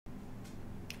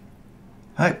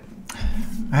I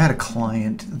had a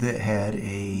client that had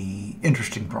a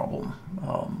interesting problem.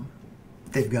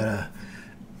 They've got a,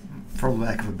 for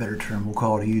lack of a better term, we'll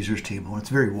call it a user's table. And it's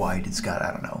very wide. It's got,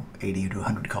 I don't know, 80 to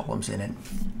 100 columns in it.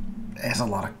 It has a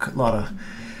lot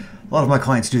of my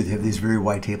clients do. They have these very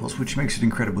wide tables, which makes it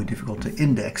incredibly difficult to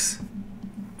index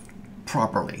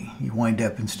properly. You wind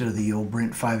up, instead of the old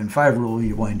Brent 5 and 5 rule,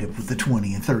 you wind up with the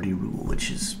 20 and 30 rule,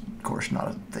 which is, of course, not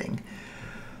a thing.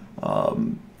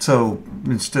 So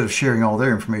instead of sharing all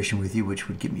their information with you, which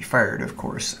would get me fired, of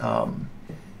course, I'm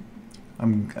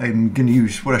going to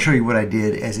use what I show you what I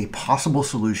did as a possible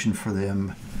solution for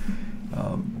them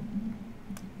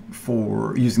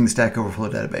for using the Stack Overflow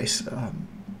database. I'm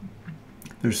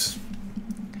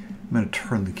going to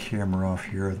turn the camera off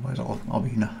here, otherwise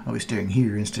I'll be staring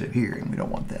here instead of here, and we don't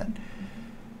want that.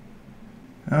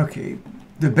 Okay,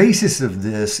 the basis of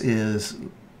this is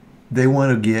they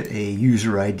want to get a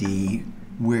user ID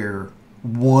where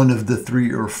one of the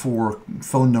 3 or 4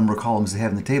 phone number columns they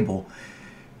have in the table,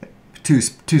 two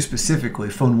specifically,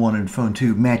 phone 1 and phone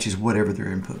 2, matches whatever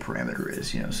their input parameter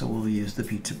is. So we'll use the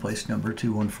pizza place number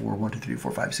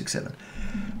 214-123-4567.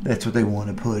 That's what they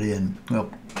want to put in.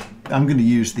 Well, I'm going to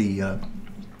use the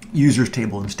users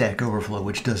table in Stack Overflow,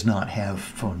 which does not have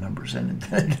phone numbers in it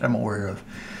that I'm aware of.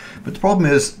 But the problem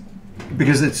is,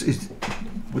 because it's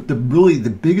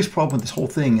the biggest problem with this whole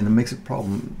thing, and it makes it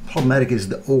problematic, is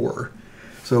the or.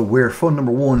 So where phone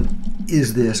number 1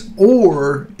 is this,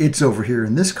 or it's over here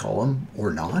in this column,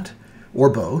 or not, or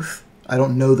both. I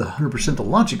don't know the 100% the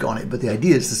logic on it, but the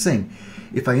idea is the same.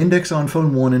 If I index on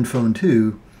phone 1 and phone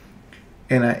 2,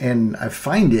 and I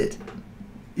find it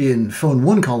in phone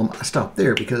 1 column, I stop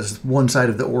there because one side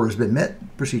of the or has been met,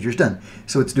 procedure's done.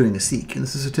 So it's doing a seek, and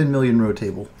this is a 10 million row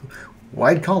table.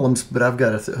 Wide columns, but I've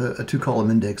got a 2-column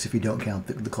index if you don't count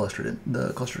the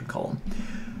clustered column.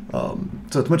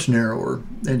 So it's much narrower.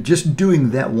 And just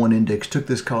doing that one index took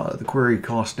the query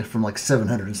cost from like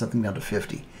 700 and something down to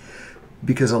 50.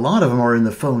 Because a lot of them are in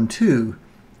the phone 2,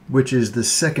 which is the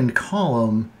second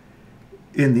column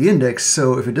in the index.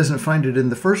 So if it doesn't find it in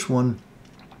the first one,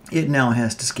 it now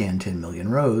has to scan 10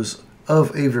 million rows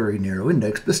of a very narrow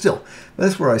index. But still,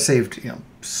 that's where I saved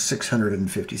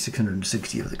 650,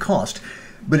 660 of the cost.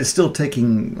 But it's still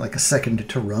taking like a second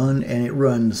to run, and it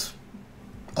runs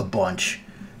a bunch.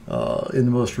 In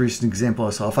the most recent example I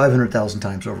saw, 500,000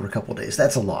 times over a couple of days.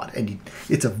 That's a lot. And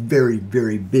it's a very,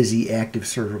 very busy, active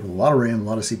server with a lot of RAM, a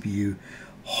lot of CPU,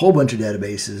 a whole bunch of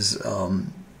databases,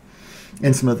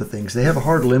 and some other things. They have a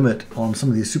hard limit on some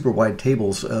of these super wide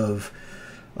tables of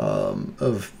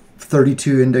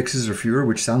 32 indexes or fewer,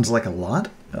 which sounds like a lot.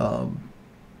 And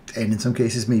in some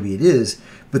cases, maybe it is.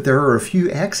 But there are a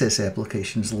few access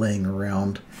applications laying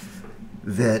around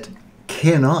that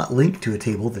cannot link to a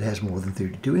table that has more than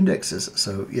 32 indexes.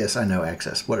 So yes, I know,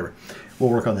 access, whatever. We'll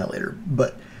work on that later.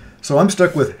 But so I'm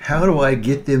stuck with, how do I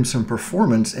get them some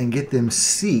performance and get them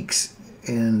seeks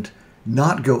and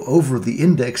not go over the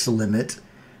index limit,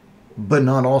 but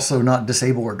not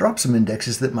disable or drop some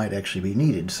indexes that might actually be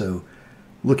needed. So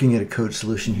looking at a code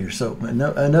solution here. So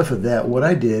enough of that. What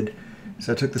I did is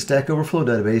I took the Stack Overflow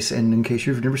database, and in case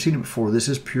you've never seen it before, this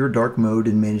is pure dark mode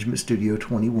in Management Studio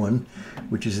 21,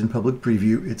 which is in public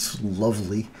preview. It's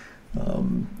lovely.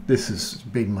 This has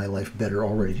made my life better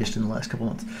already just in the last couple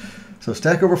months. So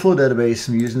Stack Overflow database,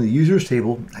 I'm using the users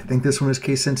table. I think this one is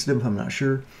case sensitive, I'm not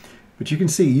sure. But you can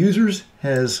see users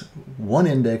has one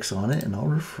index on it, and I'll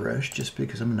refresh just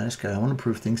because I'm a nice guy. I want to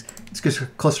prove things. It's just a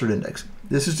clustered index.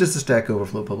 This is just a Stack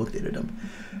Overflow public data dump.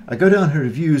 I go down here to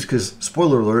views because,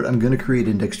 spoiler alert, I'm going to create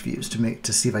indexed views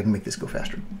to see if I can make this go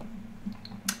faster.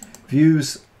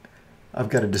 Views, I've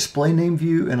got a display name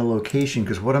view and a location,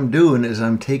 because what I'm doing is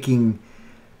I'm taking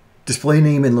display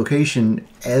name and location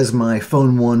as my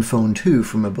phone 1, phone 2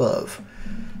 from above.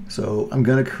 So I'm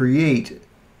going to create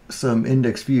some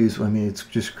index views. I mean, it's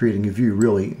just creating a view,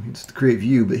 really. It's to create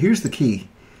view, but here's the key.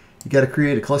 You got to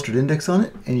create a clustered index on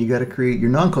it, and you got to create your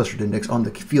non-clustered index on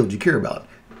the field you care about.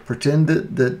 Pretend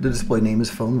that the display name is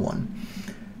phone 1.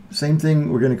 Same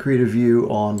thing, we're going to create a view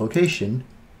on location,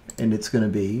 and it's going to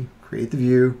be create the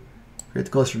view, create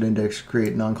the clustered index,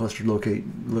 create non-clustered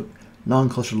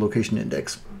location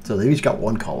index. So they each got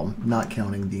one column, not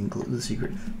counting the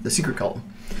secret column.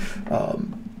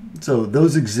 So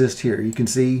those exist here. You can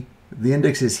see the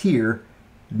index is here,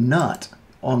 not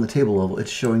on the table level.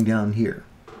 It's showing down here,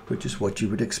 which is what you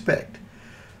would expect.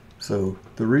 So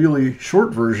the really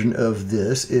short version of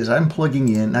this is I'm plugging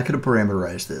in, I could have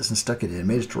parameterized this and stuck it in,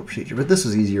 made a short procedure, but this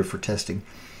is easier for testing.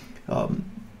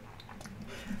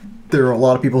 There are a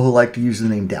lot of people who like to use the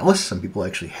name Dallas. Some people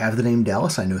actually have the name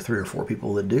Dallas. I know 3 or 4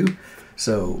 people that do.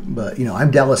 So, but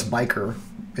I'm Dallas Biker,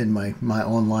 in my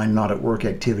online not at work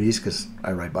activities, because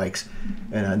I ride bikes,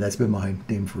 and that's been my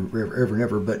name for ever and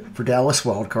ever. But for Dallas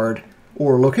wildcard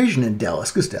or location in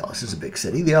Dallas, because Dallas is a big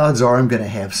city, the odds are I'm going to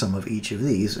have some of each of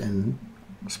these. And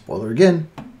spoiler again,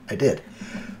 I did.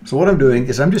 So what I'm doing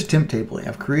is I'm just temp tabling.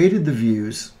 I've created the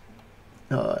views,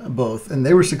 both, and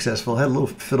they were successful. I had a little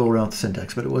fiddle around with the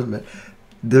syntax, but it wasn't bad.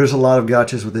 There's a lot of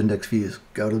gotchas with index views.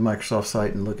 Go to the Microsoft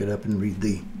site and look it up and read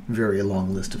the very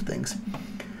long list of things.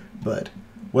 But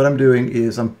what I'm doing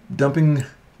is I'm dumping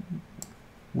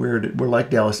where like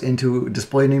Dallas into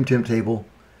display name temp table.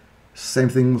 Same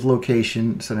thing with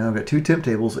location. So now I've got 2 temp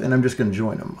tables, and I'm just going to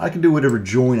join them. I can do whatever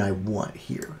join I want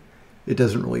here. It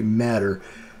doesn't really matter.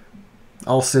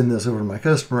 I'll send this over to my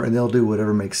customer, and they'll do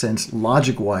whatever makes sense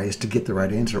logic-wise to get the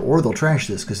right answer, or they'll trash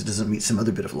this because it doesn't meet some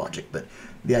other bit of logic. But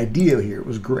the idea here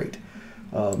was great.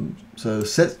 So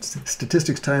set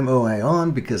statistics time OI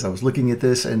on, because I was looking at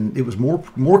this, and it was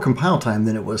more compile time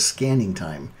than it was scanning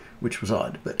time, which was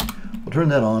odd. But we'll turn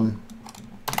that on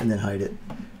and then hide it.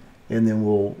 And then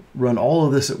we'll run all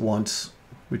of this at once,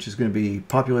 which is going to be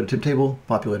populate a temp table,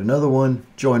 populate another one,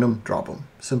 join them, drop them.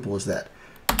 Simple as that.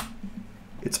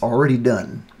 It's already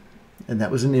done, and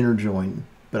that was an inner join.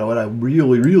 But what I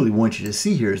really, really want you to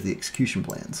see here is the execution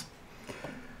plans.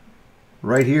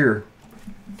 Right here,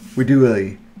 we do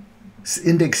a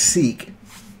index seek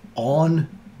on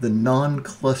the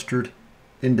non-clustered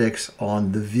index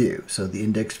on the view. So the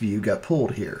index view got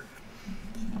pulled here.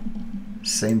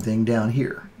 Same thing down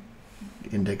here.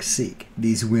 Index seek.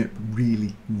 These went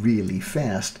really, really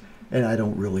fast, and I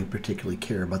don't really particularly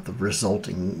care about the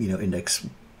resulting, index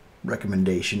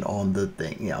recommendation on the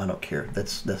thing. I don't care.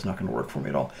 That's not going to work for me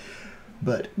at all.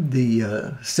 But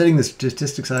the setting the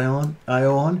statistics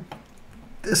IO on,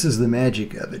 this is the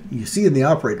magic of it. You see in the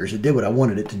operators, it did what I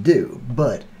wanted it to do.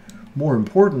 But more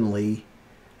importantly,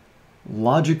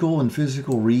 logical and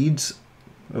physical reads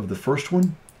of the first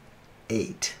one,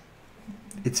 8.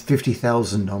 It's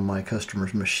 50,000 on my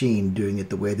customer's machine doing it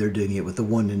the way they're doing it with the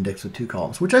 1 index with 2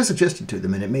 columns, which I suggested to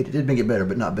them, and it did make it better,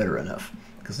 but not better enough,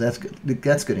 because that's good.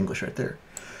 That's good English right there.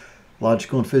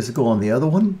 Logical and physical on the other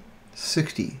one,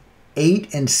 60.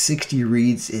 8 and 60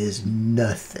 reads is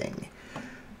nothing,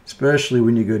 especially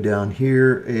when you go down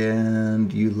here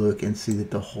and you look and see that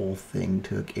the whole thing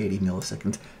took 80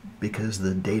 milliseconds because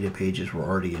the data pages were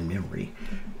already in memory.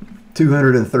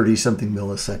 230 something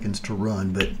milliseconds to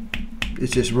run, but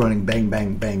it's just running bang,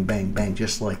 bang, bang, bang, bang,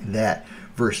 just like that,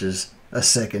 versus a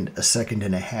second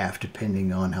and a half,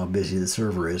 depending on how busy the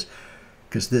server is,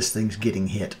 because this thing's getting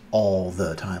hit all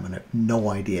the time, and I have no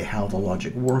idea how the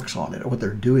logic works on it or what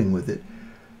they're doing with it.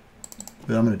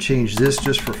 But I'm going to change this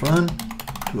just for fun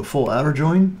to a full outer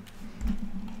join.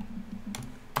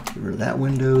 Get rid of that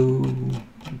window.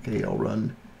 Okay, I'll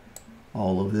run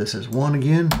all of this as one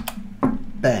again.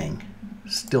 Bang.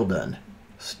 Still done.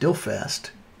 Still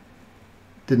fast.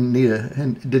 Didn't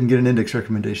get an index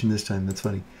recommendation this time. That's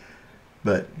funny.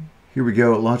 But here we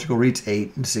go. Logical reads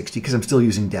 8 and 60, because I'm still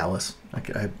using Dallas.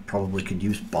 I probably could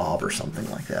use Bob or something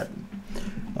like that.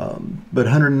 But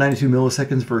 192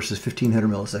 milliseconds versus 1500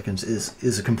 milliseconds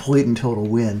is a complete and total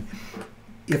win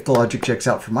if the logic checks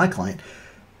out for my client.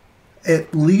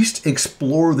 At least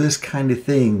explore this kind of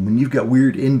thing when you've got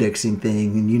weird indexing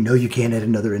thing and you can't add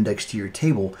another index to your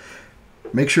table.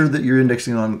 Make sure that you're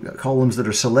indexing on columns that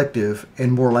are selective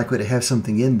and more likely to have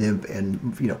something in them.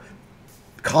 And,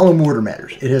 column order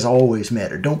matters. It has always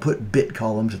mattered. Don't put bit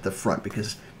columns at the front,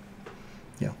 because,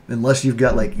 unless you've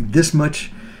got like this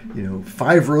much,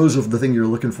 5 rows of the thing you're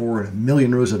looking for and a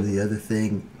million rows of the other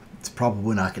thing, it's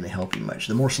probably not going to help you much.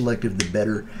 The more selective, the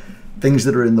better. Things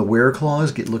that are in the where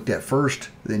clause get looked at first,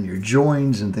 then your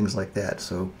joins and things like that.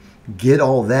 So get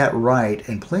all that right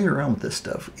and play around with this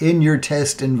stuff in your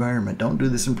test environment. Don't do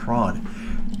this in prod.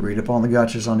 Read up on the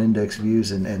gotchas on index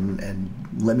views and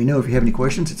let me know if you have any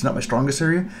questions. It's not my strongest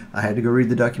area. I had to go read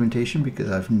the documentation because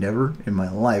I've never in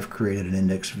my life created an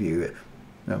index view,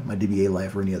 my DBA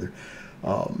life or any other.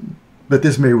 But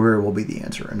this may very well be the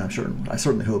answer, and I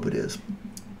certainly hope it is.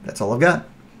 That's all I've got.